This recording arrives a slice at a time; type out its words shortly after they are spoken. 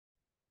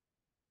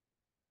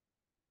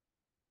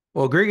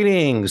Well,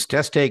 greetings,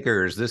 test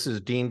takers. This is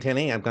Dean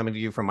Tenney. I'm coming to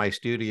you from my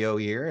studio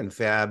here in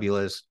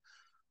fabulous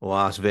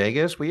Las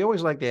Vegas. We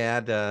always like to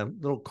add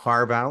little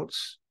carve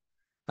outs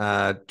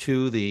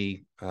to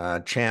the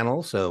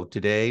channel. So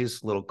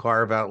today's little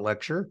carve out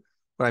lecture,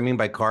 what I mean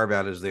by carve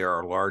out is there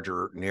are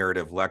larger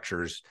narrative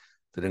lectures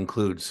that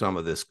include some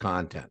of this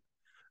content.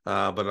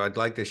 But I'd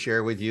like to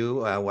share with you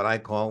what I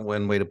call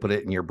one way to put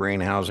it in your brain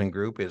housing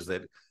group is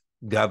that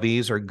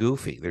Govies are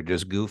goofy. They're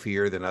just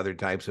goofier than other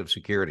types of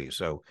securities.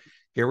 So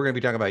here we're going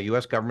to be talking about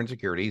U.S. government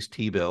securities,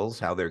 T-bills,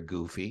 how they're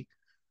goofy,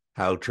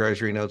 how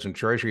Treasury notes and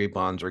Treasury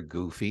bonds are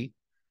goofy,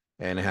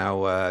 and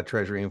how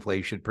Treasury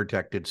inflation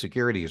protected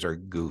securities are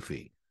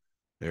goofy.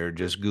 They're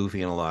just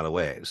goofy in a lot of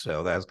ways.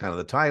 So that's kind of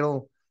the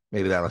title.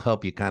 Maybe that'll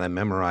help you kind of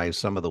memorize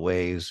some of the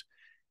ways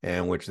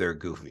in which they're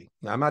goofy.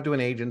 Now, I'm not doing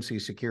agency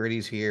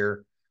securities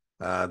here.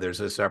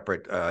 There's a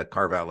separate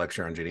carve-out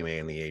lecture on Ginnie Mae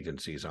and the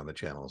agencies on the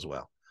channel as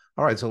well.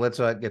 All right, so let's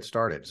get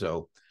started.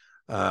 So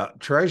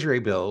Treasury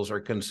bills are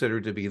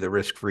considered to be the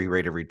risk-free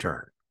rate of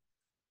return.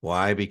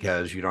 Why?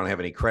 Because you don't have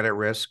any credit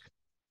risk.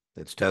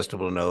 It's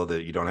testable to know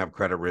that you don't have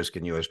credit risk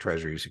in U.S.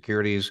 Treasury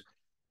securities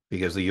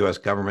because the U.S.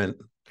 government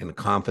can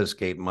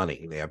confiscate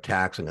money. They have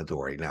taxing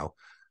authority. Now,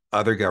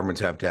 other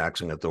governments have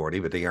taxing authority,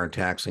 but they aren't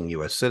taxing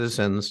U.S.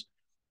 citizens.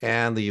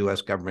 And the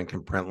U.S. government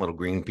can print little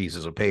green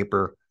pieces of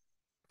paper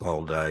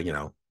called,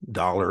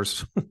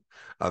 dollars.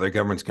 Other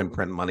governments can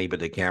print money, but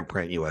they can't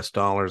print U.S.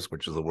 dollars,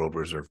 which is the world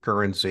reserve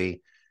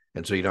currency.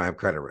 And so you don't have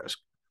credit risk.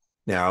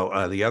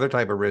 Now, the other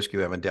type of risk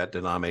you have in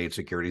debt-denominated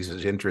securities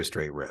is interest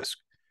rate risk.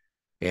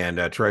 And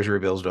Treasury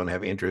bills don't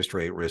have interest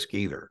rate risk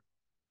either.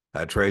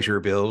 Treasury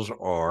bills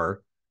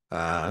are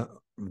the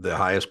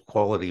highest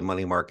quality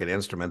money market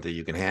instrument that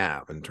you can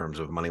have in terms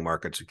of money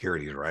market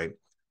securities, right?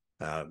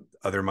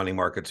 Other money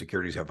market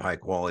securities have high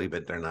quality,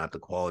 but they're not the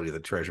quality of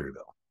the Treasury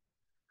bill.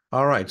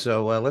 All right,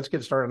 so let's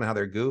get started on how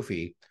they're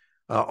goofy.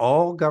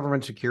 All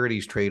government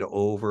securities trade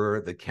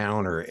over the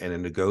counter in a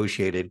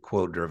negotiated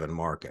quote-driven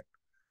market.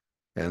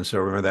 And so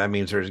remember, that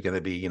means there's going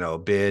to be, a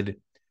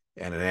bid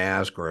and an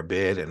ask, or a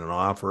bid and an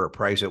offer, a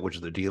price at which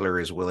the dealer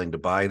is willing to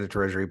buy the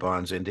Treasury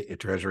bonds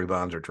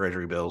or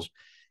Treasury bills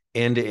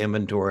into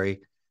inventory,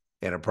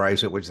 and a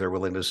price at which they're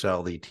willing to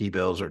sell the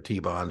T-bills or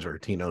T-bonds or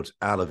T-notes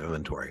out of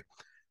inventory.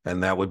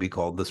 And that would be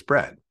called the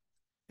spread.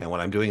 And what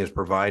I'm doing is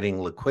providing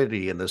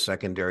liquidity in the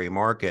secondary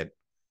market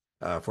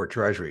for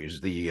treasuries.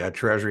 The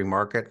treasury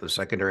market, the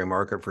secondary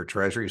market for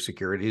treasury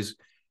securities,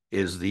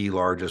 is the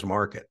largest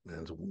market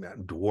and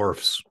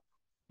dwarfs,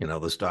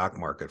 the stock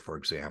market, for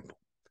example.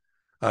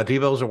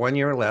 T-bills are 1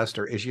 year or less.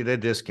 They're issued at a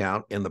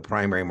discount in the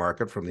primary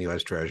market from the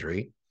U.S.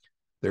 Treasury.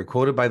 They're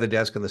quoted by the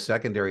desk in the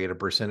secondary at a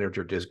percentage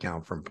or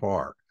discount from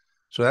par.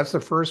 So that's the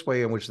first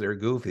way in which they're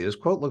goofy. This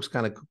quote looks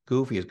kind of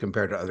goofy as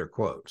compared to other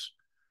quotes.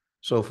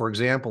 So, for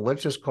example,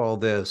 let's just call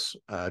this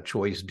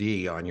choice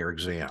D on your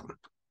exam.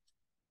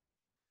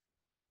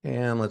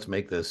 And let's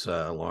make this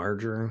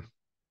larger.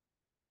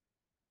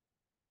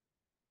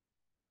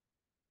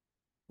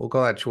 We'll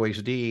call that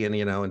choice D, and,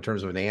 in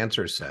terms of an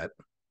answer set.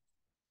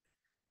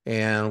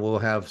 And we'll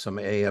have some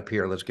A up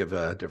here. Let's give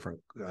a different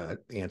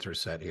answer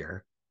set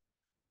here.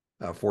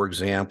 For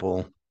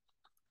example,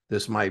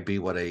 this might be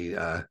what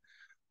a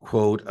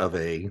quote of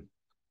a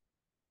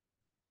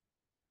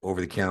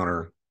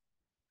over-the-counter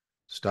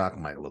stock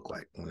might look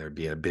like. And there'd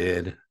be a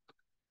bid,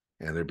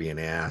 and there'd be an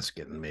ask,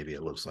 and maybe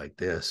it looks like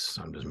this.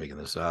 I'm just making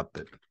this up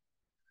at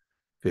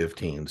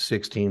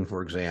 15.16,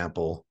 for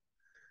example.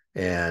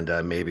 And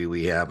maybe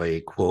we have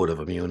a quote of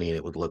a muni, and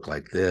it would look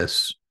like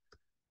this.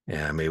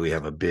 And maybe we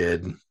have a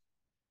bid,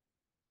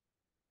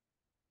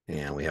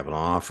 and we have an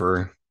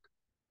offer,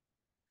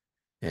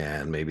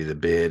 and maybe the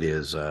bid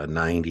is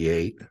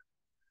 98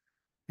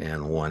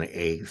 and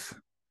 1/8.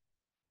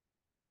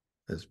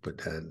 Let's put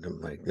that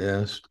like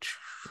this.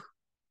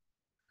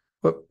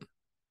 Whoop.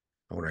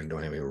 I wonder I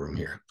don't have any room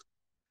here.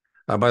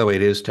 By the way,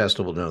 it is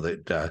testable to know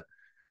that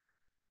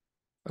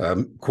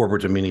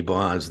corporate to muni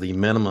bonds, the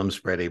minimum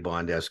spread a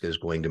bond desk is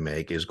going to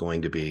make is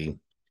going to be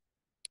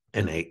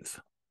 1/8.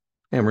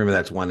 And remember,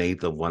 that's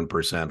 1/8 of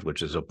 1%,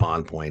 which is a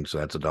bond point, so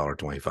that's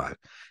 $1.25.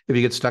 If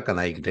you get stuck on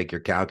that, you can take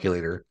your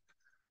calculator.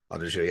 I'll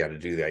just show you how to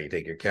do that. You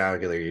take your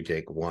calculator, you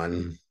take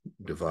 1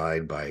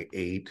 divide by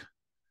 8,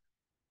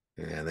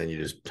 and then you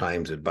just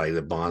times it by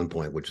the bond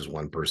point, which is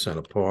 1%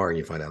 of par, and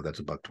you find out that's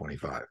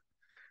 $1.25.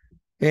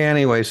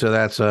 Anyway, so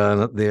that's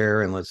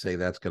there, and let's say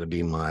that's going to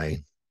be my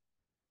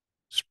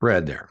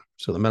spread there.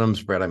 So the minimum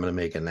spread I'm going to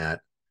make in that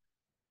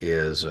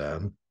is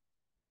 1/8.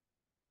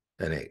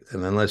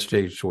 And then let's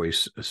take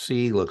choice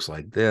C, looks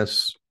like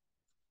this.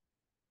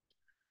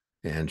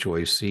 And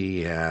choice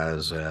C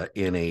has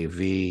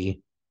NAV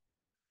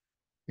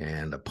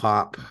and a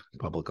POP,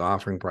 public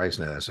offering price,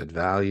 net asset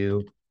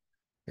value,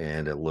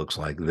 and it looks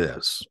like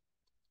this.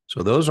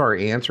 So those are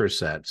answer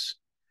sets,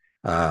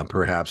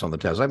 perhaps on the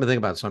test. I've been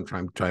thinking about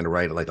sometime trying to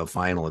write like a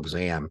final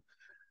exam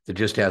that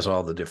just has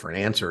all the different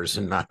answers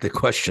and not the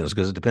questions,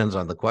 because it depends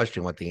on the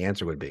question what the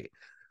answer would be.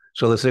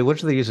 So let's say,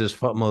 which of these is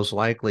most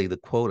likely the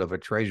quote of a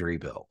treasury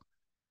bill?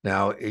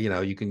 Now,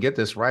 you can get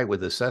this right with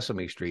the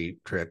Sesame Street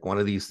trick. One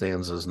of these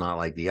things is not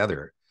like the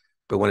other.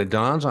 But when it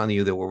dawns on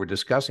you that what we're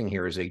discussing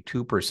here is a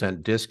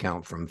 2%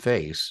 discount from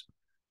face,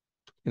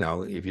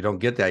 if you don't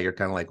get that, you're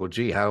kind of like, well,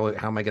 gee, how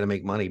am I going to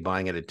make money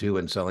buying it at 2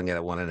 and selling it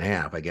at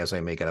 1.5? I guess I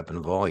make it up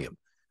in volume.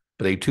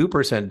 But a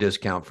 2%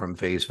 discount from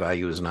face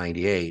value is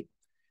 98,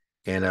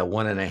 and a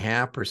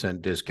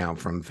 1.5% discount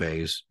from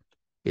face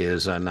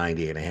is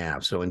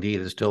 98.5. So indeed,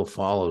 it still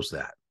follows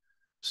that.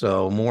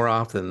 So more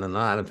often than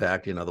not, in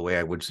fact, the way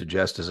I would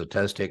suggest as a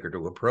test taker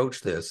to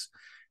approach this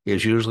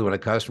is usually when a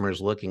customer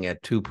is looking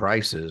at two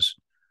prices,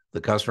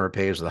 the customer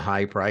pays the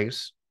high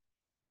price,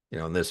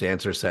 in this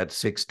answer set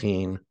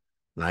 16,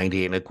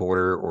 98 and a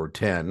quarter, or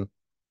 10,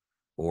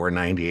 or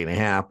 98 and a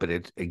half.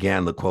 But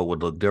again, the quote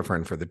would look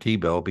different for the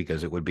T-bill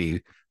because it would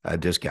be a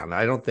discount.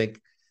 I don't think,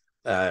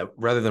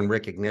 rather than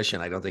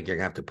recognition, I don't think you're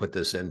gonna have to put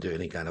this into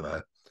any kind of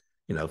a,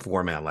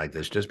 format like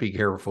this. Just be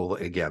careful.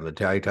 Again, the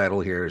title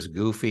here is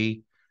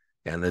goofy,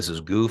 and this is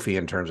goofy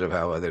in terms of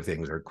how other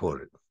things are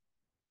quoted.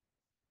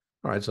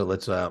 All right, so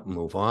let's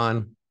move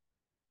on.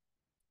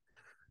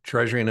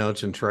 Treasury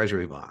notes and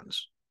treasury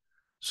bonds.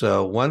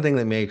 So one thing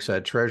that makes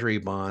treasury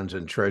bonds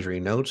and treasury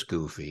notes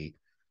goofy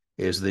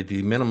is that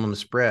the minimum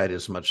spread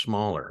is much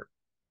smaller.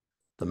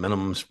 The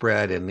minimum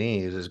spread in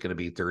these is going to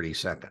be 30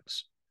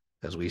 seconds.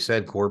 As we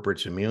said,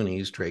 corporates and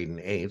munis trade in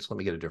eights. Let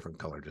me get a different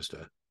color just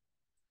to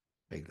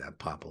make that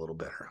pop a little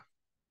better.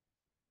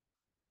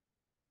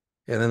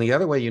 And then the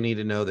other way you need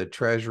to know that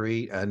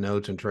treasury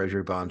notes and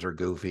treasury bonds are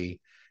goofy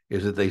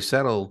is that they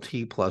settle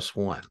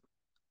T+1.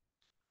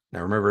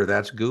 Now, remember,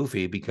 that's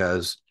goofy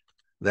because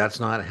that's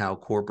not how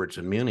corporates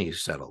and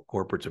munis settle.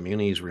 Corporates and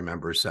munis,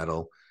 remember,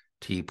 settle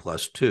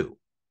T+2.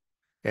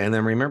 And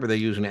then remember, they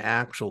use an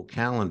actual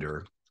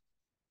calendar,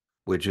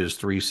 which is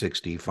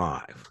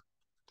 365.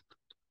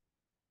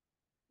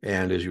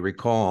 And as you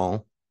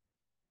recall,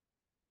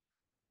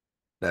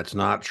 that's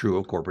not true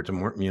of corporates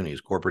and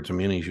munis. Corporates and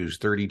munis use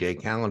 30-day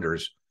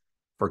calendars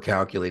for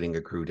calculating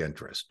accrued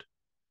interest.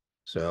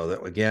 So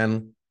that,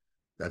 again,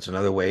 that's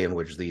another way in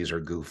which these are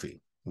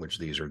goofy,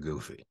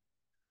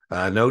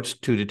 Notes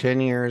 2 to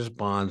 10 years,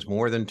 bonds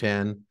more than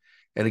 10.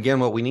 And again,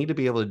 what we need to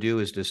be able to do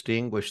is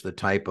distinguish the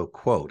type of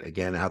quote.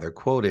 Again, how they're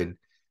quoted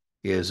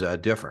is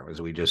different.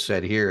 As we just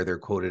said here, they're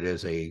quoted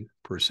as a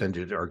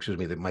percentage, or excuse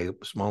me, my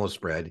smallest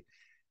spread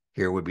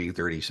here would be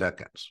 30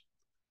 seconds.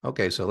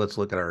 Okay, so let's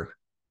look at our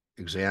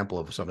example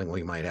of something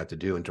we might have to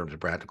do in terms of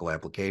practical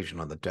application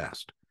on the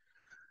test.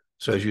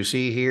 So as you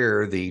see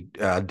here, the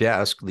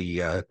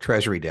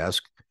Treasury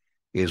desk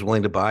is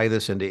willing to buy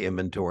this into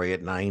inventory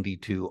at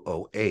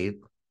 92.08.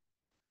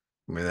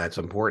 I mean, that's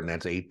important.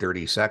 That's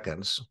 8:30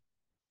 seconds.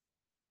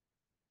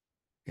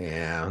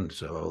 And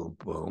so,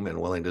 boom, and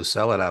willing to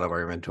sell it out of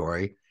our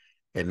inventory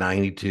at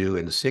 92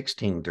 and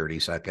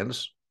 16:30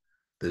 seconds.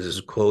 This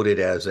is quoted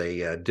as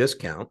a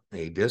discount,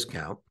 and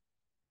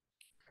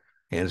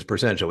it's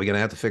percentage. So we're going to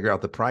have to figure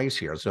out the price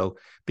here. So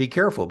be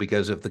careful,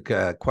 because if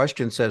the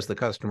question says the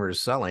customer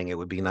is selling, it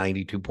would be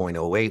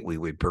 92.08. We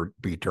would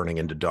be turning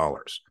into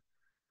dollars.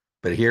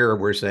 But here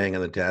we're saying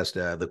in the test,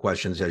 the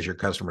question says your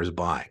customer is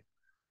buying.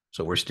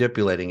 So we're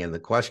stipulating in the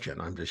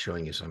question, I'm just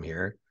showing you some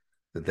here,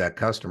 that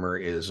customer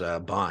is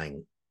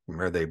buying.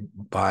 Remember, they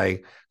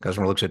buy,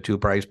 customer looks at two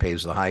price,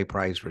 pays the high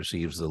price,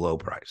 receives the low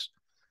price.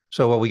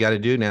 So what we got to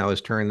do now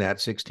is turn that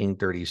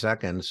 16:30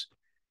 seconds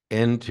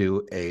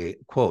into a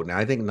quote. Now,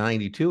 I think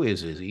 92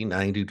 is easy,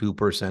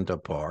 92%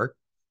 of par.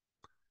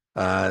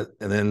 And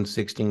then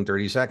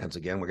 16:30 seconds.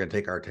 Again, we're going to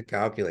take our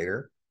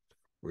calculator.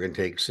 We're going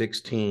to take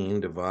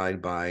 16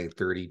 divided by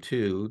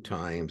 32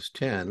 times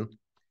 10,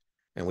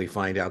 and we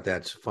find out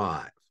that's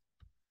 5.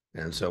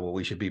 And so what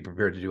we should be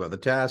prepared to do on the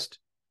test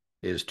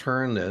is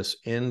turn this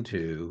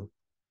into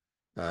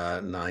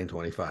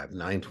 925.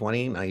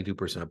 920,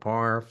 92% of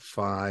par,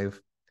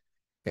 5,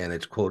 and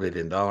it's quoted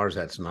in dollars.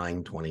 That's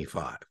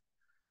 925.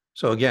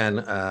 So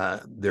again,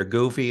 they're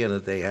goofy in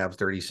that they have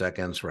 30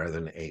 seconds rather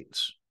than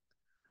eights.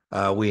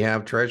 We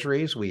have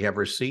treasuries. We have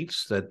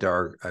receipts that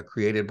are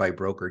created by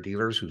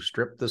broker-dealers who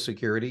strip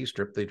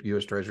the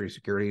U.S. Treasury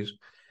securities.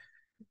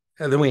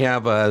 And then we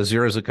have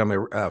zeros that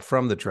come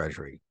from the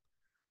Treasury.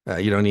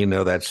 You don't need to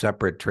know that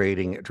separate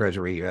trading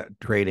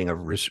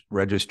of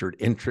registered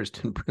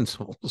interest in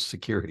principal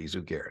securities.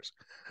 Who cares?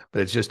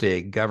 But it's just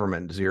a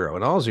government zero.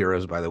 And all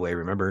zeros, by the way,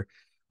 remember,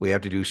 we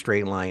have to do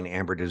straight line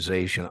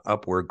amortization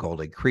upward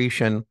called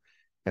accretion.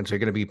 And so you're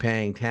going to be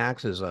paying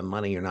taxes on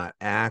money you're not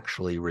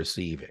actually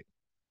receiving.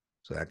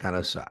 So that kind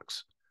of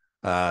sucks.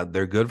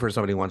 They're good for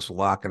somebody who wants to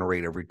lock in a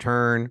rate of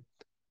return.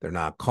 They're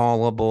not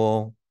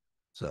callable.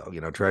 So,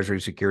 Treasury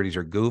securities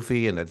are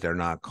goofy in that they're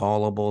not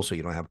callable. So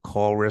you don't have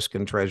call risk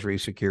in Treasury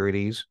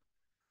securities.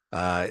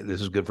 This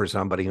is good for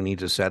somebody who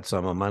needs to set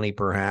some of money,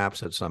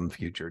 perhaps, at some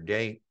future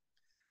date.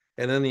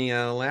 And then the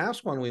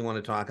last one we want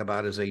to talk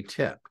about is a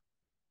tip.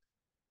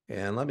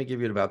 And let me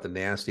give you about the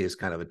nastiest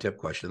kind of a tip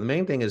question. The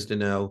main thing is to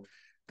know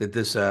that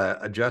this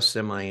adjusts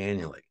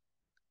semi-annually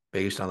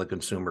based on the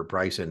consumer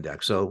price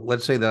index. So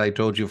let's say that I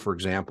told you, for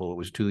example, it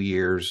was 2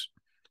 years,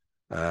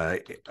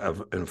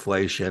 of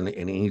inflation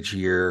in each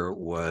year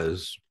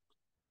was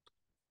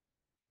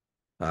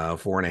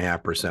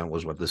 4.5%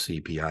 was what the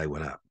CPI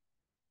went up.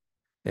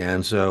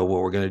 And so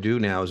what we're going to do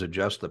now is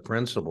adjust the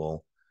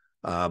principal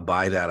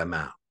by that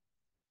amount.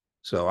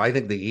 So I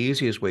think the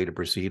easiest way to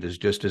proceed is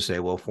just to say,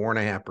 well,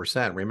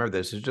 4.5%. Remember,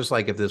 this is just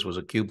like if this was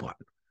a coupon.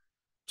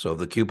 So if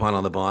the coupon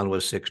on the bond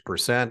was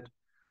 6%,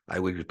 I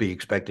would be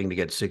expecting to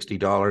get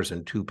 $60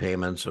 in two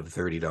payments of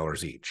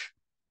 $30 each,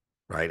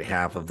 right?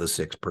 Half of the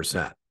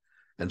 6%.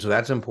 And so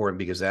that's important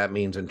because that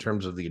means in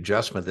terms of the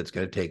adjustment that's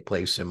going to take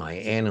place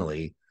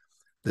semi-annually,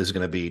 this is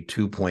going to be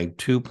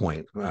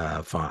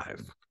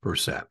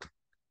 2.5%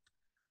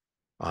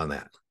 on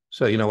that.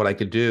 So, what I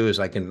could do is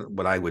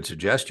what I would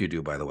suggest you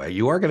do, by the way,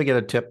 you are going to get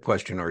a tip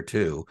question or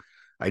two.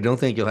 I don't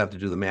think you'll have to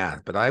do the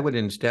math, but I would,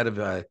 instead of,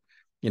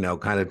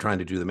 kind of trying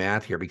to do the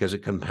math here, because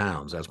it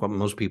compounds. That's what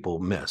most people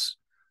miss,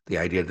 the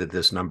idea that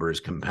this number is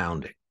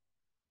compounding.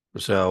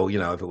 So,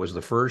 if it was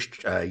the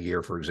first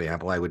year, for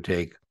example, I would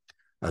take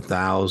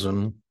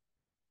 1,000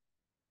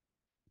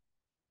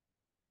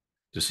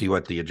 to see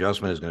what the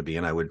adjustment is going to be,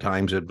 and I would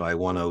times it by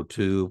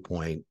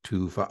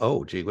 102.25.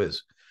 Oh, gee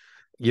whiz.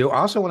 You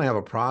also want to have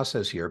a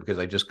process here, because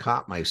I just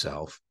caught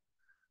myself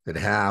that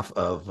half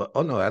of,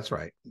 oh no, that's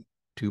right,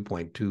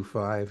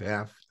 2.25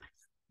 half.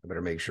 I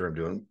better make sure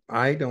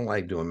I don't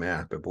like doing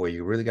math, but boy,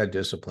 you really got to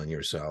discipline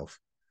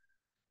yourself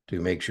to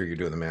make sure you're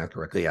doing the math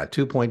correctly. Yeah,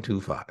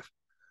 2.25.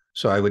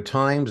 So I would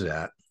times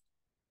that.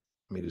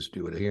 Let me just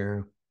do it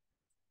here.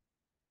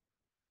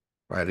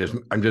 Right,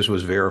 I just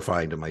was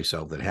verifying to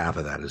myself that half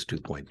of that is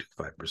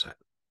 2.25%.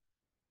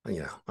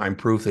 I'm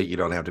proof that you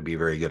don't have to be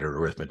very good at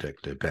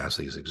arithmetic to pass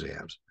these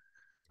exams.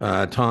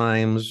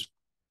 Times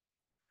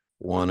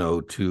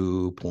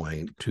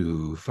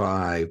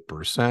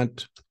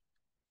 102.25%.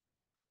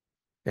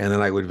 And then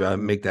I would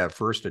make that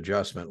first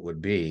adjustment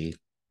would be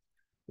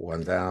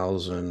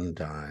 1,000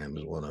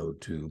 times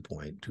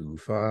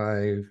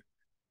 102.25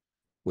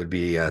 would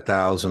be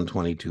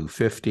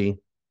 1,022.50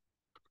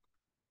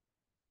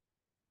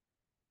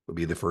 would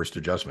be the first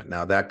adjustment.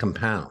 Now that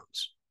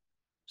compounds.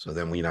 So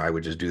then, I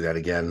would just do that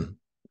again.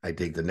 I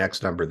take the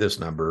next number, this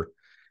number,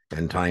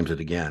 and times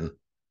it again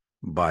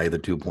by the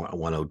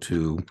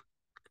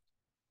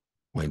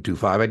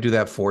 102.25. I do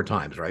that 4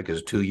 times, right?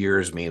 Because 2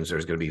 years means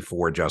there's going to be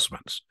 4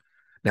 adjustments.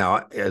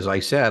 Now, as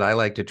I said, I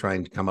like to try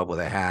and come up with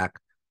a hack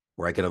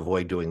where I can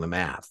avoid doing the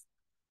math.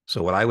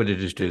 So what I would have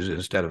just do is,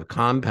 instead of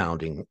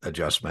compounding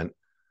adjustment,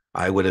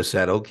 I would have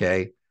said,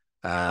 okay,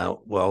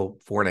 well,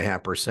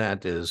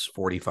 4.5% is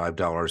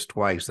 $45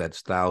 twice.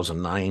 That's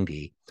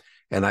 $1,090.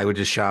 And I would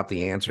just shop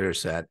the answer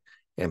set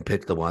and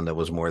pick the one that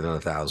was more than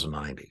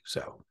 1,090.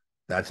 So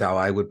that's how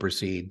I would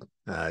proceed.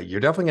 You're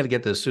definitely going to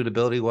get this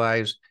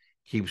suitability-wise,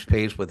 keeps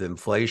pace with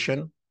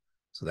inflation.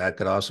 So that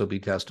could also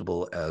be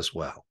testable as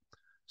well.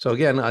 So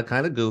again,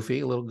 kind of goofy,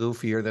 a little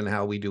goofier than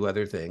how we do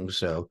other things.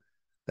 So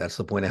that's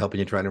the point of helping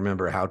you try to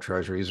remember how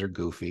treasuries are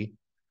goofy.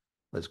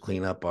 Let's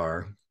clean up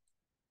our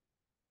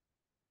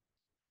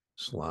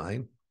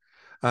slide.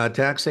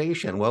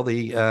 Taxation. Well,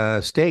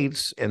 the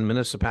states and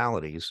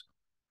municipalities,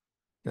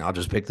 and I'll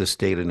just pick the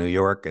state of New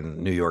York and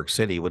New York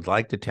City, would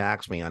like to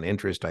tax me on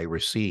interest I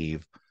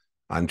receive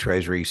on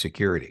Treasury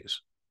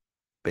securities,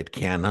 but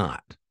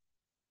cannot.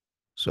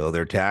 So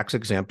they're tax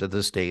exempt at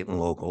the state and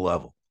local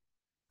level.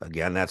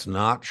 Again, that's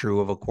not true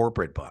of a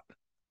corporate bond.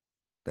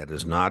 That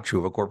is not true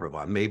of a corporate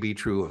bond. May be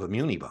true of a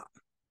muni bond.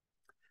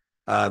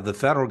 The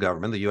federal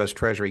government, the U.S.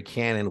 Treasury,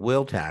 can and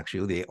will tax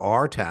you. They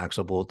are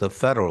taxable at the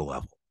federal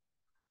level.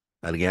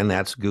 And again,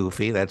 that's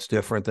goofy. That's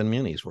different than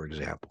munis, for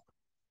example.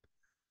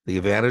 The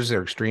advantage,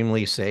 they're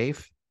extremely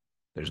safe.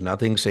 There's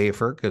nothing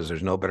safer because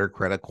there's no better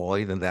credit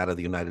quality than that of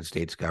the United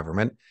States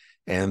government.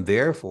 And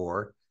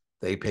therefore,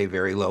 they pay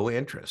very low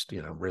interest.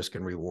 Risk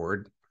and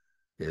reward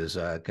is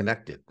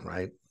connected,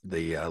 right?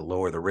 The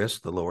lower the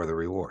risk, the lower the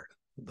reward.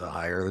 The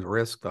higher the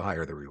risk, the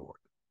higher the reward.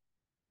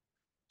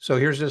 So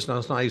here's just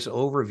a nice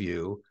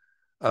overview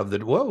of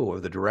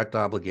the direct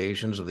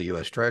obligations of the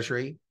U.S.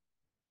 Treasury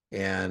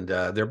and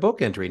their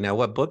book entry. Now,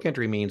 what book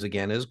entry means,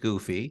 again, is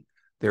goofy.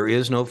 There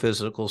is no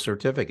physical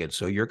certificate.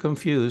 So you're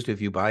confused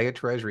if you buy a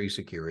Treasury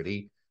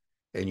security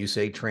and you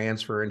say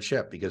transfer and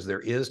ship, because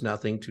there is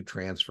nothing to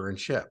transfer and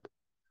ship.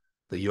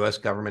 The U.S.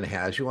 government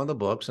has you on the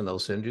books, and they'll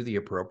send you the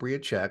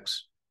appropriate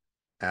checks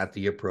at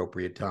the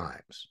appropriate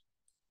times.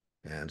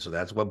 And so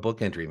that's what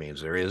book entry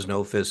means. There is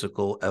no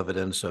physical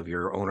evidence of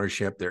your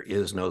ownership. There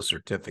is no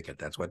certificate.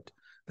 That's what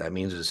that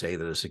means, to say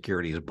that a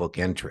security is book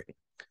entry.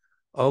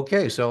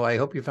 Okay, so I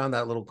hope you found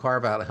that little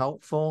carve out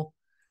helpful.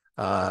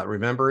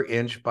 Remember,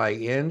 inch by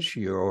inch,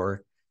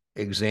 your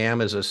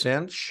exam is a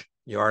cinch.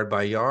 Yard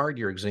by yard,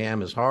 your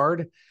exam is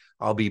hard.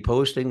 I'll be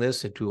posting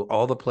this into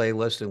all the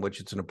playlists in which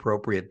it's an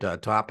appropriate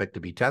topic to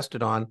be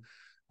tested on,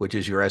 which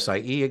is your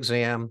SIE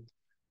exam,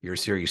 your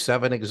Series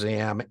 7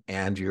 exam,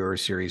 and your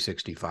Series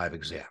 65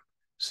 exam.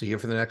 See you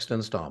for the next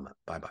installment.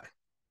 Bye-bye.